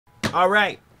All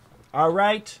right.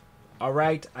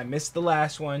 I missed the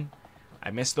last one.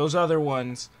 I missed those other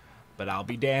ones, but I'll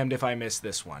be damned if I miss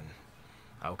this one.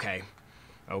 Okay.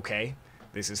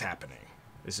 This is happening.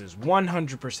 This is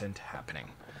 100% happening.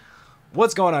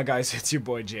 What's going on, guys? It's your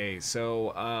boy Jay.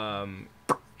 So,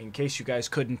 in case you guys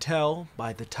couldn't tell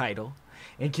by the title,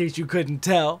 in case you couldn't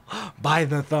tell by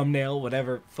the thumbnail,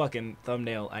 whatever fucking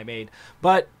thumbnail I made,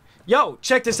 but yo,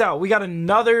 check this out. We got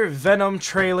another Venom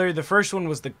trailer. The first one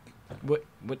was the what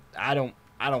I don't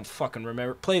fucking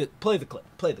remember. Play the clip.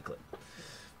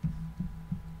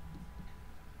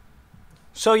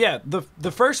 So yeah,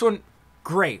 the first one,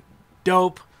 great,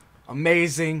 dope,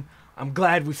 amazing. I'm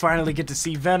glad we finally get to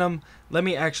see Venom. Let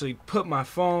me actually put my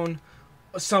phone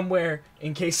somewhere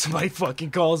in case somebody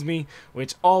fucking calls me,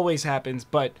 which always happens.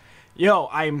 But yo,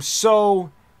 I am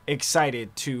so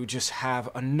excited to just have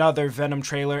another Venom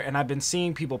trailer, and I've been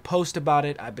seeing people post about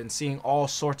it. I've been seeing all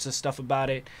sorts of stuff about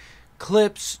it.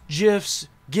 Clips,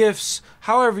 GIFs,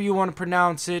 however you want to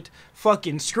pronounce it.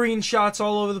 Fucking screenshots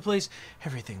all over the place.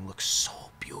 Everything looks so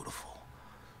beautiful.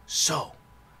 So,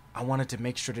 I wanted to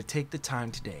make sure to take the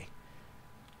time today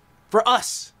for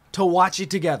us to watch it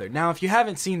together. Now, if you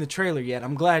haven't seen the trailer yet,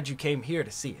 I'm glad you came here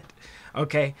to see it.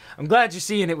 Okay? I'm glad you're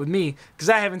seeing it with me, because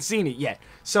I haven't seen it yet.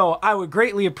 So, I would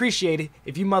greatly appreciate it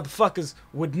if you motherfuckers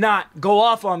would not go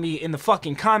off on me in the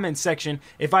fucking comments section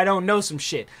if I don't know some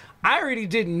shit. I already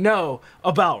didn't know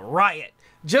about Riot.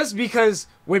 Just because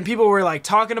when people were, like,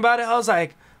 talking about it, I was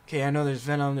like, okay, I know there's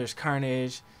Venom, there's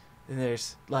Carnage, and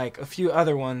there's, like, a few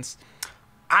other ones.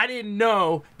 I didn't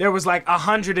know there was like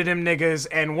 100 of them niggas,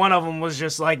 and one of them was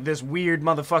just like this weird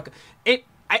motherfucker.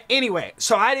 Anyway,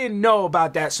 so I didn't know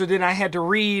about that, so then I had to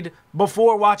read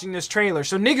before watching this trailer.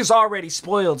 So niggas already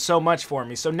spoiled so much for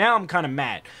me, so now I'm kind of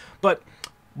mad. But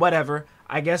whatever,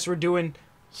 I guess we're doing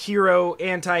hero,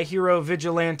 anti-hero,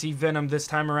 vigilante Venom this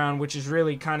time around, which is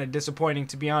really kind of disappointing,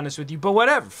 to be honest with you. But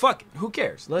whatever, fuck it, who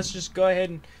cares? Let's just go ahead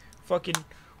and fucking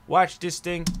watch this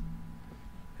thing.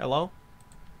 Hello?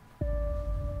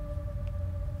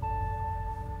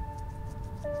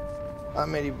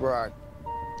 I'm Eddie Brock.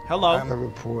 Hello. I'm a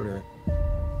reporter.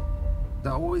 I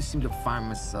always seem to find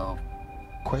myself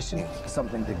questioning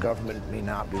something the government may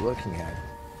not be looking at.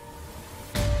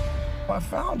 I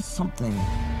found something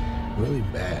really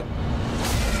bad.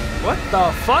 What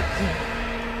the fuck?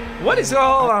 What is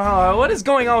what is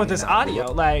going on with this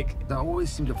audio? Like, I always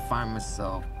seem to find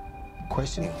myself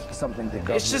questioning something the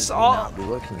government it's just may all, not be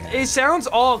looking at. it sounds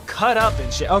all cut up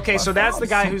and shit. Okay, so that's the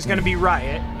guy who's gonna be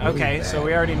Riot. Okay, really so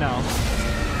we already know.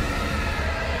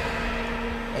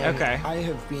 And okay. I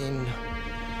have been...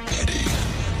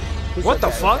 What the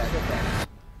fuck?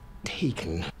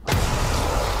 Taken.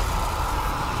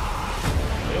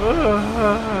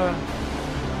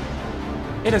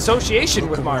 In association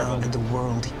with Look Marvel. around at the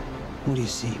world. What do you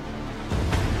see?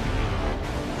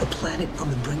 A planet on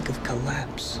the brink of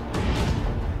collapse.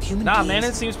 Human Nah, beings man,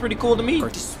 it seems pretty cool to me. are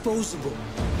disposable.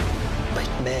 But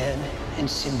man and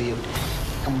symbiote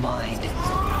combined.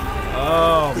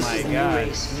 Oh This my is a new god.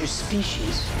 race, a new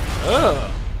species.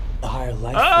 Ugh. A higher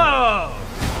life Oh!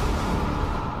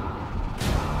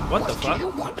 What the What fuck? do you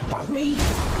want from me?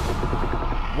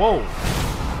 Whoa.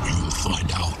 You'll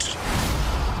find out.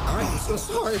 I'm so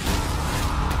sorry.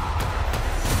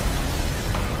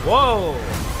 Whoa.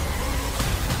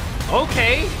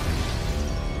 Okay.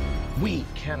 We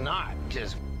cannot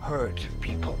just hurt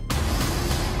people.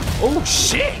 Oh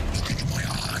shit. Look into my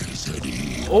eyes,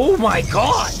 Eddie. Oh my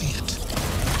god. See it.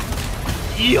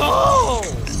 Yo.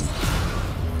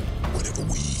 Whatever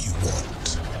we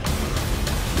want.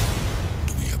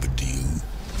 Do we have a deal?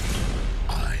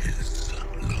 Eyes,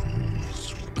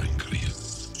 lungs,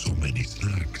 pancreas. So many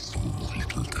snacks, so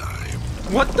little time.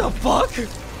 What the fuck?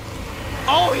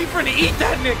 Oh, he finna eat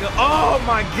that nigga. Oh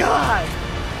my god.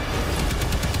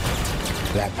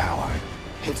 That power,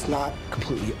 it's not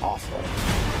completely awful.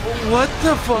 What the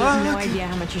You have no fuck? idea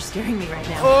how much you're scaring me right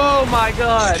now. Oh my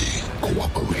god.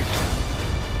 Cooperate.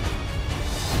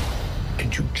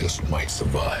 And you just might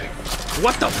survive.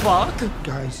 What the fuck?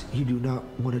 Guys, you do not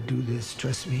want to do this,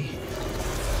 trust me.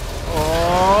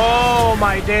 Oh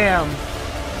my damn.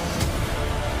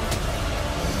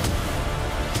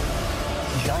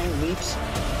 Giant leaps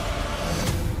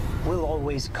will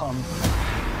always come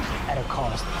at a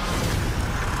cost.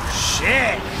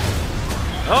 Shit.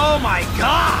 Oh my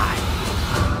god.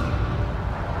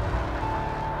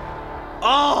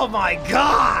 Oh my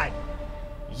god.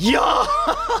 Yo.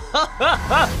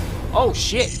 Oh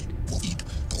shit. We'll eat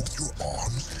both your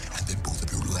arms and then both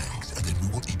of your legs, and then we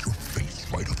will eat your face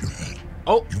right off your head.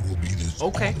 Oh. You will be this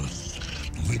Okay. armless,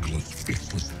 legless,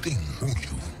 faceless thing, won't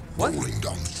you? What? Rolling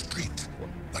down the street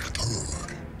like a turd.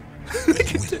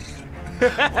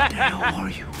 What the hell are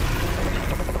you?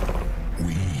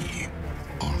 We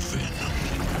are Venom.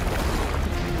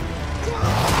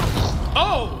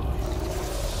 Oh!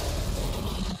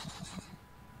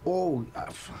 Oh,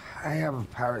 I have a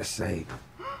parasite.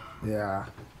 Yeah.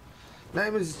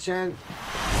 Name is Chen.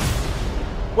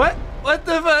 What? What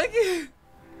the fuck?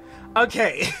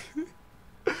 Okay.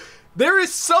 There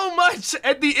is so much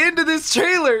at the end of this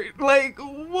trailer. Like,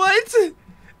 what?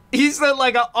 He said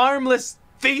like an armless,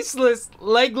 faceless,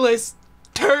 legless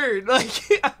turd. Like,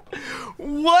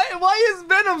 what? Why is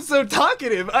Venom so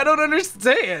talkative? I don't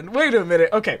understand. Wait a minute.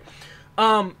 Okay.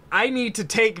 I need to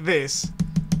take this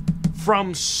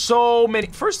from so many.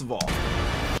 First of all,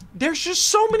 there's just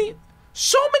so many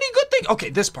good things. Okay,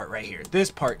 this part right here.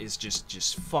 This part is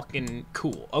just fucking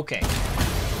cool. Okay.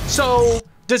 So,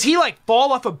 does he like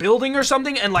fall off a building or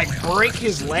something and like break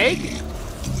his leg?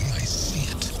 I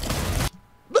see it.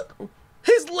 Look,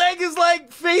 his leg is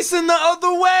like facing the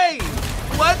other way.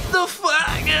 What the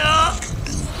fuck?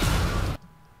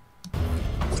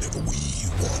 Whatever we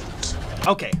want.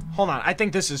 Okay, hold on. I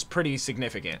think this is pretty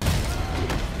significant.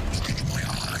 Look into my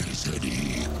eyes,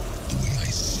 Eddie. The way I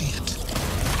see it.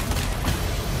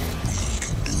 We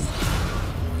can do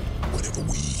whatever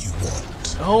we want.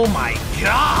 Oh my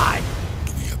god!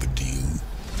 Do we have a deal?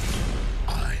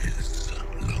 Eyes,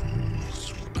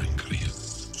 lungs,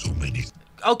 pancreas, so many.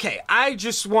 Okay, I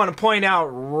just want to point out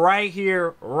right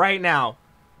here, right now,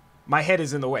 my head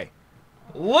is in the way.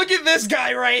 Look at this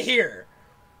guy right here.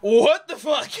 What the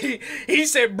fuck? He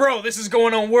said, bro, this is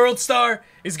going on World Star.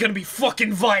 It's gonna be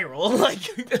fucking viral. Like,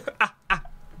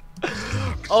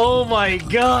 oh my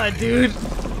god, dude.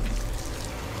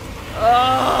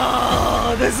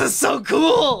 Oh, this is so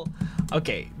cool.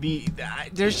 Okay,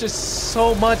 there's just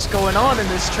so much going on in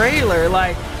this trailer.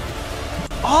 Like,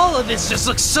 all of this just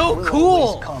looks so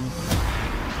cool.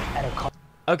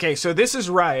 Okay, so this is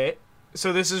Riot.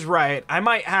 I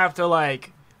might have to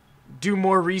like do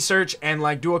more research and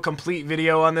like do a complete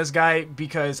video on this guy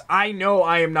because I know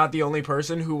I am not the only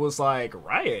person who was like,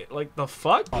 Riot, like the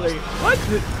fuck? Like, what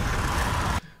the?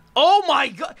 Oh my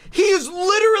god, he is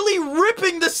literally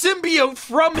ripping the symbiote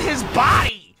from his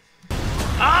body.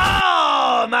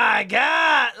 Oh my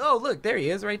god. Oh look, there he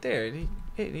is right there.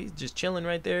 He's just chilling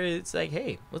right there. It's like,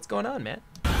 hey, what's going on, man?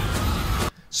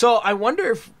 So I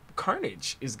wonder if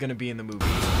Carnage is gonna be in the movie.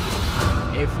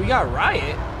 If we got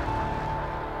Riot,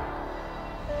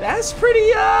 that's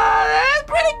pretty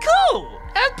cool.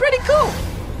 That's pretty cool.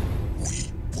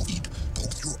 We will eat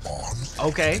both your arms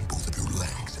Okay. and both of your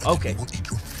legs. And Okay. we will eat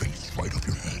your face right up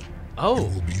your head. Oh. You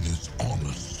will be this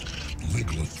armless,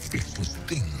 legless, faceless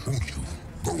thing, won't you?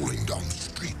 Rolling down the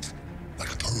street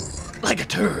like a turd. Like a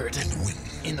turd In the wind.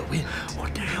 in the wind.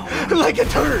 What the hell? Like a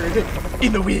turd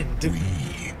in the wind. We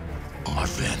are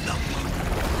Venom.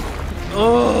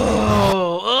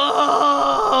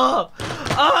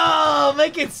 Oh,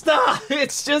 make it stop.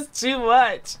 It's just too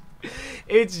much.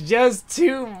 It's just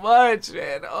too much,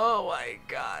 man. Oh my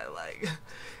god, like,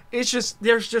 it's just,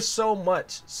 there's just so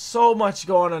much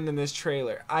going on in this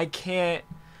trailer. I can't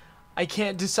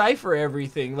decipher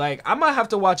everything. Like, I might have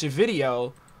to watch a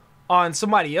video on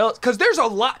somebody else, because there's a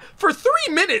lot. For 3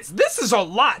 minutes, this is a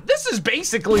lot. This is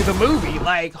basically the movie.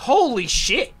 Like, holy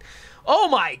shit. Oh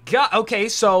my god. Okay,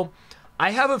 so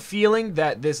I have a feeling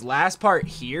that this last part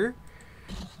here,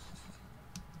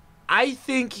 I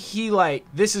think he, like,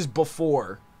 this is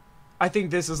before. I think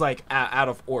this is, like, out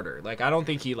of order. Like, I don't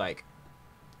think he, like,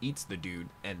 eats the dude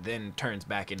and then turns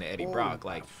back into Eddie Brock.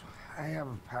 Like, I have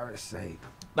a parasite.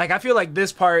 Like, I feel like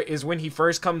this part is when he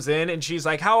first comes in and she's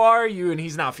like, how are you? And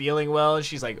he's not feeling well. And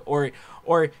she's like, or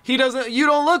he doesn't, you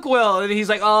don't look well. And he's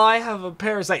like, oh, I have a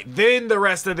parasite. Then the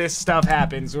rest of this stuff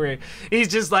happens where he's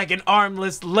just like an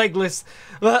armless, legless,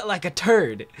 like a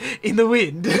turd in the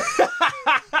wind.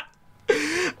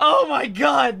 Oh my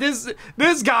god, this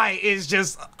guy is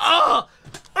just, oh,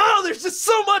 there's just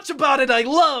so much about it I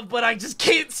love, but I just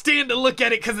can't stand to look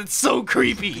at it because it's so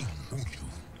creepy. Won't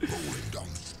you? Rolling down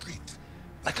the street.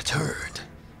 Like a turd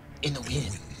in the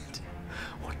wind.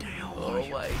 What the hell? Oh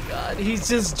my god, he's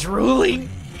just drooling.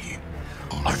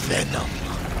 Our Venom.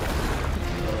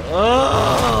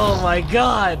 Oh my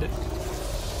god.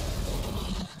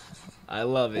 I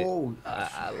love it. Oh, I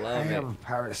I love it. have a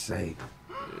parasite.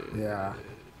 Yeah.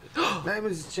 Name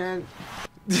is Chen.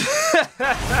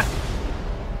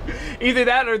 Either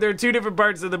that or they're two different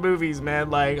parts of the movies, man.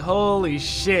 Like, holy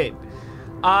shit.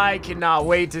 I cannot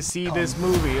wait to see this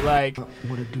movie. Like,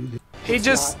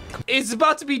 it's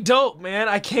about to be dope, man.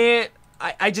 I can't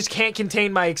I just can't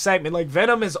contain my excitement. Like,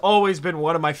 Venom has always been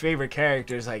one of my favorite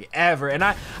characters, like, ever. And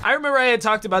I remember I had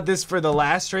talked about this for the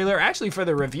last trailer, actually for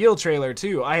the reveal trailer,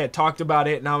 too. I had talked about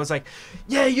it, and I was like,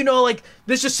 yeah, you know, like,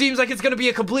 this just seems like it's gonna be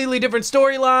a completely different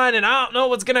storyline, and I don't know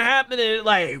what's gonna happen. And,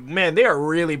 like, man, they are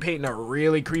really painting a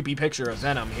really creepy picture of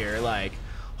Venom here. Like,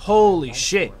 holy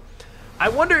shit. I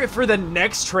wonder if for the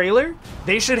next trailer,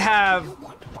 they should have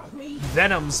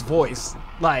Venom's voice,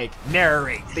 like,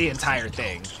 narrate the entire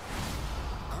thing.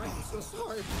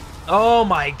 Oh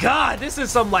my god, this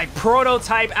is some like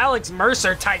prototype Alex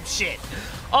Mercer type shit.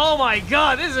 Oh my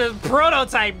god, this is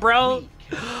prototype, bro.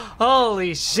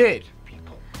 Holy shit.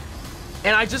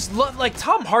 And I just love, like,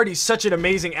 Tom Hardy's such an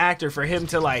amazing actor for him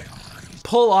to like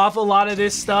pull off a lot of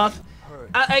this stuff.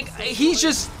 He's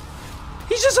just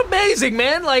amazing,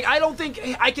 man. Like, I don't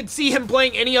think I could see him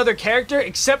playing any other character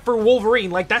except for Wolverine.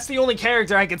 Like, that's the only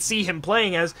character I could see him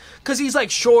playing as, because he's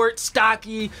like short,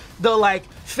 stocky, the like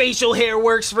facial hair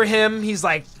works for him. He's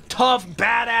like tough,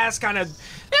 badass kind of,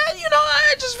 you know,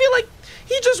 I just feel like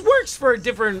he just works for a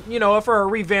different, you know, for a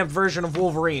revamped version of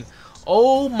Wolverine.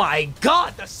 Oh my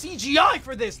god, the CGI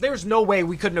for this. There's no way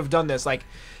we couldn't have done this. Like,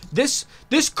 this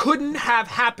couldn't have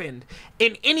happened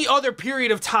in any other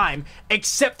period of time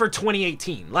except for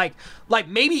 2018. Like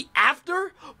maybe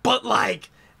after, but like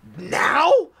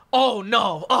now? Oh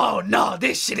no,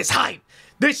 this shit is hype.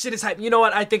 This shit is hype. You know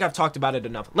what? I think I've talked about it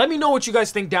enough. Let me know what you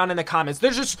guys think down in the comments.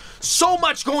 There's just so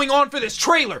much going on for this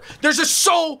trailer. There's just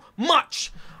so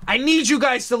much. I need you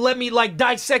guys to let me like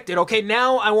dissect it, okay?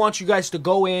 Now I want you guys to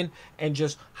go in and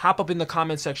just hop up in the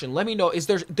comment section. Let me know,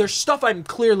 there's stuff I'm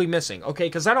clearly missing, okay?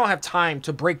 Because I don't have time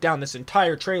to break down this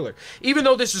entire trailer. Even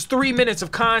though this is 3 minutes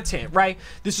of content, right?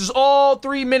 This is all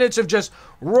 3 minutes of just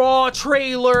raw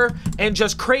trailer and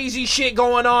just crazy shit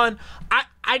going on.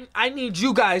 I need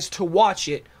you guys to watch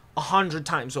it 100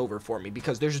 times over for me,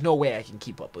 because there's no way I can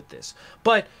keep up with this.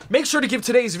 But make sure to give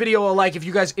today's video a like if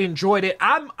you guys enjoyed it.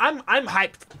 I'm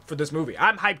hyped for this movie.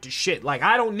 I'm hyped as shit. Like,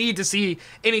 I don't need to see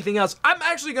anything else. I'm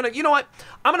actually gonna, you know what?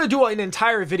 I'm gonna do an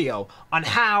entire video on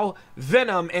how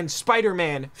Venom and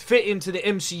Spider-Man fit into the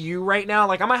MCU right now.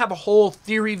 Like, I might have a whole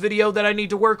theory video that I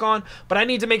need to work on, but I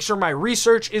need to make sure my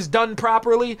research is done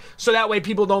properly, so that way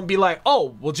people don't be like,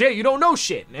 oh, well, Jay, you don't know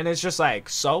shit. And it's just like,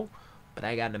 so? But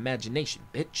I got an imagination,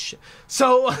 bitch.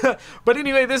 So, but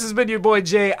anyway, this has been your boy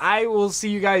Jay. I will see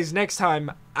you guys next time.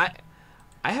 I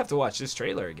have to watch this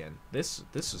trailer again. This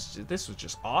was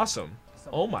just awesome.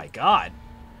 Oh my god.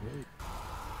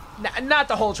 Not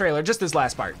the whole trailer, just this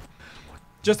last part.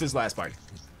 Just this last part.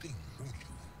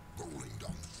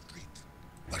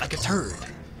 Like a turd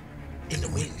in the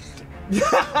wind.